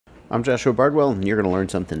I'm Joshua Bardwell, and you're going to learn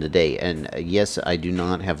something today. And yes, I do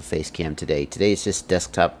not have a face cam today. Today is just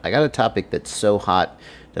desktop. I got a topic that's so hot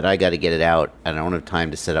that I got to get it out, and I don't have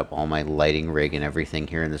time to set up all my lighting rig and everything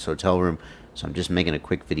here in this hotel room. So I'm just making a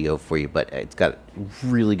quick video for you, but it's got a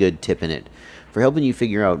really good tip in it for helping you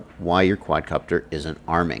figure out why your quadcopter isn't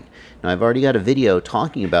arming. Now, I've already got a video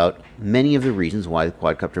talking about many of the reasons why the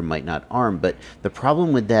quadcopter might not arm, but the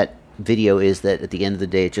problem with that video is that at the end of the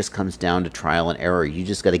day it just comes down to trial and error. You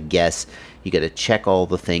just got to guess, you got to check all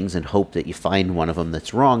the things and hope that you find one of them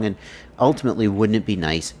that's wrong. And ultimately, wouldn't it be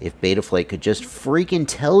nice if Betaflight could just freaking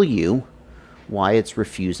tell you why it's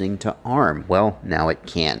refusing to arm? Well, now it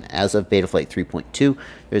can. As of Betaflight 3.2,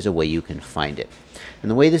 there's a way you can find it. And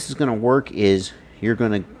the way this is going to work is you're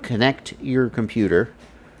going to connect your computer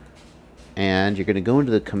and you're going to go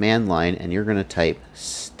into the command line and you're going to type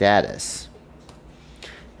status.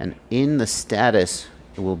 And in the status,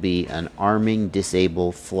 it will be an arming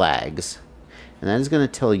disable flags. And that is going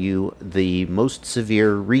to tell you the most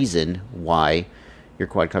severe reason why your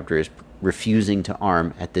quadcopter is refusing to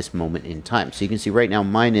arm at this moment in time. So you can see right now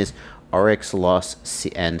mine is RX loss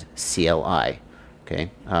and CLI. Okay,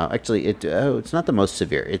 actually it's not the most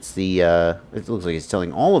severe. It's the it looks like it's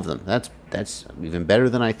telling all of them. That's even better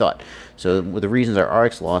than I thought. So the reasons are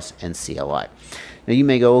RX loss and CLI. Now you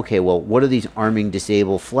may go, okay, well, what are these arming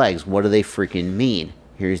disable flags? What do they freaking mean?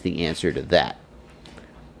 Here's the answer to that.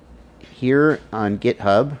 Here on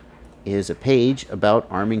GitHub is a page about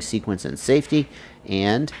arming sequence and safety,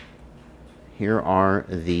 and here are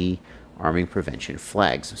the arming prevention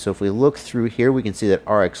flags. So if we look through here, we can see that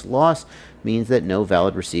RX loss means that no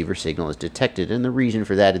valid receiver signal is detected. And the reason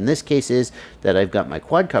for that in this case is that I've got my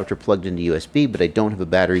quadcopter plugged into USB, but I don't have a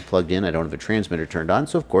battery plugged in. I don't have a transmitter turned on.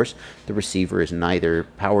 So of course, the receiver is neither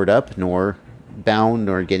powered up nor bound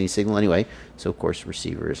nor getting signal anyway. So of course, the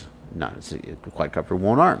receiver is not, the quadcopter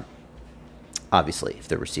won't arm, obviously, if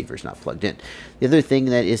the receiver is not plugged in. The other thing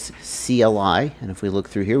that is CLI, and if we look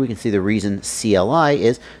through here, we can see the reason CLI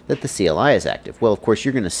is that the CLI is active. Well, of course,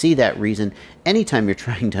 you're going to see that reason anytime you're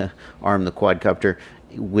trying to arm the quadcopter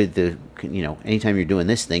with the, anytime you're doing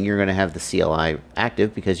this thing, you're going to have the CLI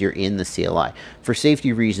active because you're in the CLI. For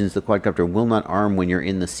safety reasons, the quadcopter will not arm when you're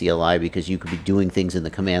in the CLI because you could be doing things in the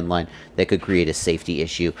command line that could create a safety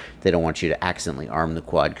issue. They don't want you to accidentally arm the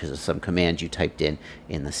quad because of some commands you typed in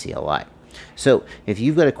the CLI. So if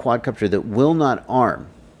you've got a quadcopter that will not arm,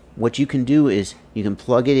 what you can do is you can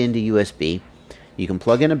plug it into USB, you can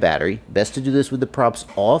plug in a battery, best to do this with the props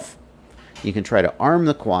off. You can try to arm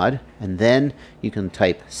the quad, and then you can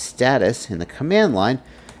type status in the command line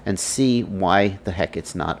and see why the heck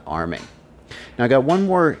it's not arming. Now I got one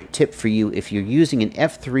more tip for you. If you're using an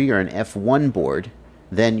F3 or an F1 board,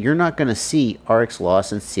 then you're not going to see RX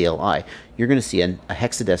loss and CLI. You're going to see a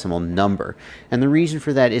hexadecimal number. And the reason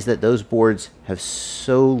for that is that those boards have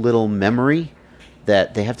so little memory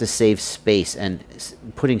that they have to save space, and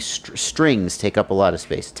putting strings take up a lot of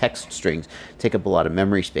space. Text strings take up a lot of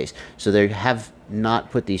memory space. So they have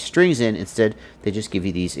not put these strings in. Instead, they just give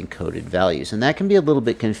you these encoded values. And that can be a little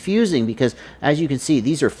bit confusing because, as you can see,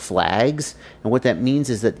 these are flags. And what that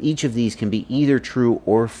means is that each of these can be either true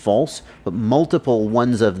or false, but multiple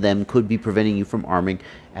ones of them could be preventing you from arming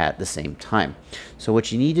at the same time. So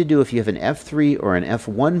what you need to do if you have an F3 or an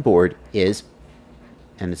F1 board is,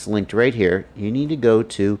 and it's linked right here, you need to go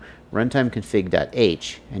to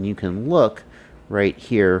runtimeconfig.h, and you can look right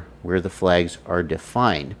here where the flags are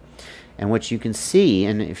defined. And what you can see,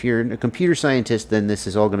 and if you're a computer scientist, then this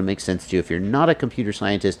is all going to make sense to you. If you're not a computer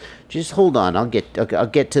scientist, just hold on. I'll get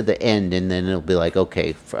to the end, and then it'll be like,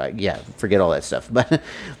 okay, yeah, forget all that stuff. But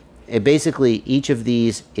basically, each of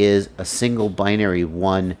these is a single binary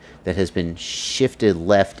one that has been shifted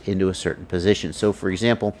left into a certain position. So, for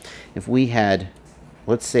example, if we had,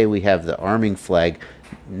 let's say we have the arming flag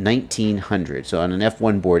 1900. So on an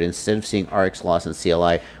F1 board, instead of seeing RX loss and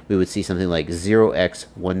CLI, we would see something like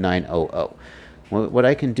 0x1900. What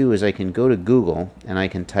I can do is I can go to Google and I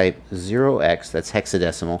can type 0x, that's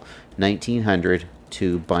hexadecimal, 1900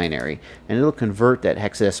 to binary. And it'll convert that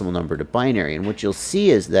hexadecimal number to binary. And what you'll see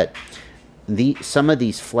is that some of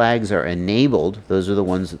these flags are enabled. Those are the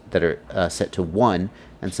ones that are set to 1,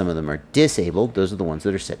 and some of them are disabled. Those are the ones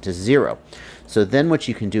that are set to 0. So then what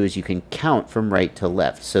you can do is you can count from right to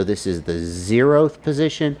left. So this is the 0th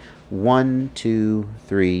position, 1, 2,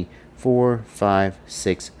 3, 4, 5,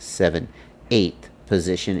 6, 7, 8th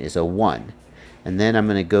position is a 1. And then I'm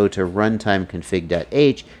going to go to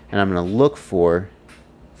runtimeconfig.h, and I'm going to look for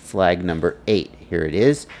flag number 8. Here it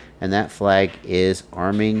is. And that flag is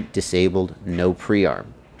arming disabled, no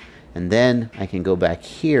pre-arm. And then I can go back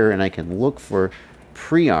here and I can look for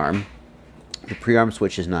pre-arm, The pre-arm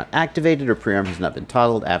switch is not activated or pre-arm has not been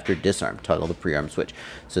toggled after disarm. Toggle the pre-arm switch.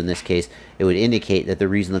 So in this case, it would indicate that the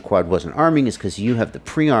reason the quad wasn't arming is because you have the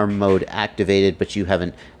pre-arm mode activated, but you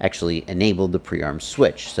haven't actually enabled the pre-arm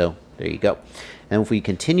switch. So there you go. And if we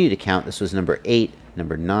continue to count, this was number 8,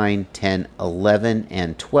 number 9, 10, 11,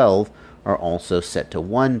 and 12 are also set to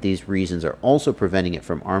 1. These reasons are also preventing it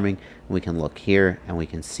from arming. We can look here and we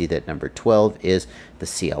can see that number 12 is the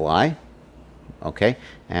CLI. Okay,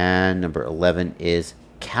 and number 11 is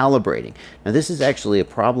calibrating. Now this is actually a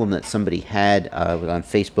problem that somebody had on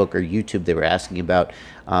Facebook or YouTube they were asking about,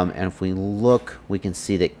 and if we look, we can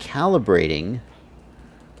see that calibrating,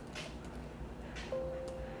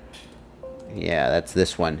 yeah, that's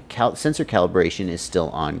this one. Sensor calibration is still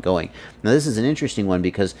ongoing. Now this is an interesting one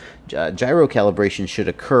because gyro calibration should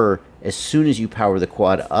occur as soon as you power the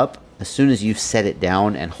quad up. As soon as you set it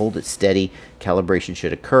down and hold it steady, calibration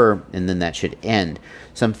should occur, and then that should end.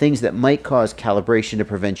 Some things that might cause calibration to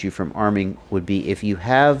prevent you from arming would be if you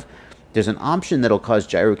have, there's an option that'll cause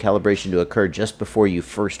gyro calibration to occur just before you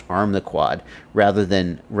first arm the quad, rather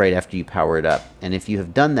than right after you power it up. And if you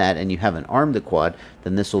have done that and you haven't armed the quad,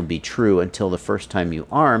 then this will be true until the first time you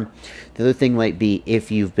arm. The other thing might be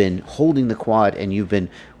if you've been holding the quad and you've been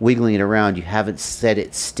wiggling it around, you haven't set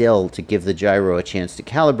it still to give the gyro a chance to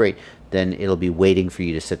calibrate, then it'll be waiting for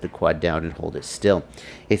you to set the quad down and hold it still.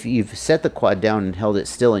 If you've set the quad down and held it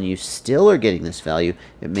still and you still are getting this value,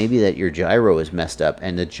 it may be that your gyro is messed up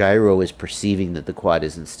and the gyro is perceiving that the quad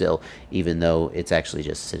isn't still, even though it's actually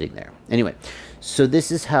just sitting there. Anyway, so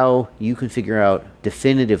this is how you can figure out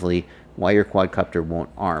definitively why your quadcopter won't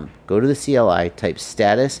arm. Go to the CLI, type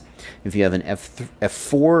status. If you have an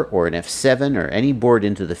F4 or an F7 or any board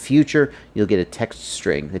into the future, you'll get a text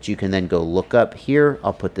string that you can then go look up here.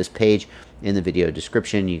 I'll put this page in the video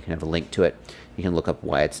description. You can have a link to it. You can look up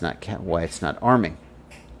why it's not arming.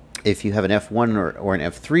 If you have an F1 or an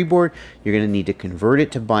F3 board, you're going to need to convert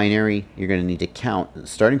it to binary. You're going to need to count,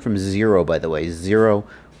 starting from 0, by the way, 0,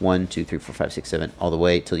 1, 2, 3, 4, 5, 6, 7, all the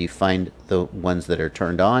way till you find the ones that are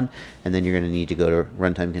turned on, and then you're going to need to go to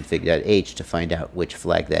runtime config.h to find out which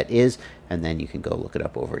flag that is, and then you can go look it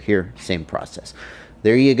up over here. Same process.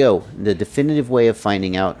 There you go, the definitive way of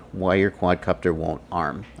finding out why your quadcopter won't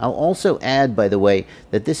arm. I'll also add, by the way,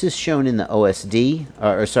 that this is shown in the OSD,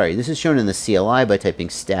 this is shown in the CLI by typing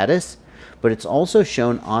status, but it's also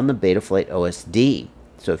shown on the Betaflight OSD.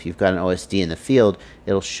 So if you've got an OSD in the field,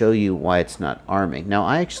 it'll show you why it's not arming. Now,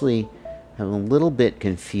 I actually am a little bit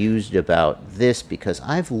confused about this because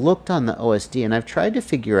I've looked on the OSD and I've tried to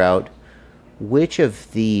figure out which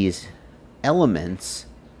of these elements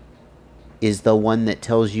is the one that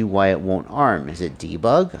tells you why it won't arm. Is it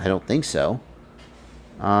debug? I don't think so.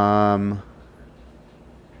 I'm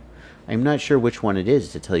not sure which one it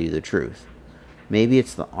is, to tell you the truth. Maybe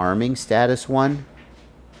it's the arming status one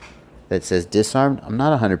that says disarmed. I'm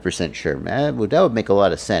not 100% sure. That would make a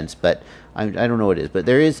lot of sense, but I don't know what it is. But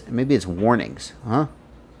there is, maybe it's warnings, huh?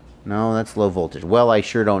 No, that's low voltage. Well, I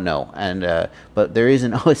sure don't know. And but there is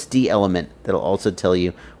an OSD element that'll also tell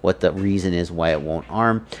you what the reason is why it won't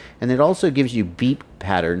arm. And it also gives you beep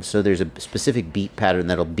patterns. So there's a specific beep pattern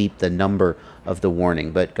that'll beep the number of the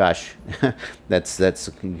warning. But gosh, that's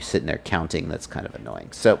you sitting there counting. That's kind of annoying.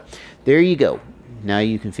 So there you go. Now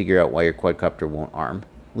you can figure out why your quadcopter won't arm.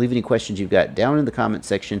 Leave any questions you've got down in the comment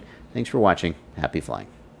section. Thanks for watching. Happy flying.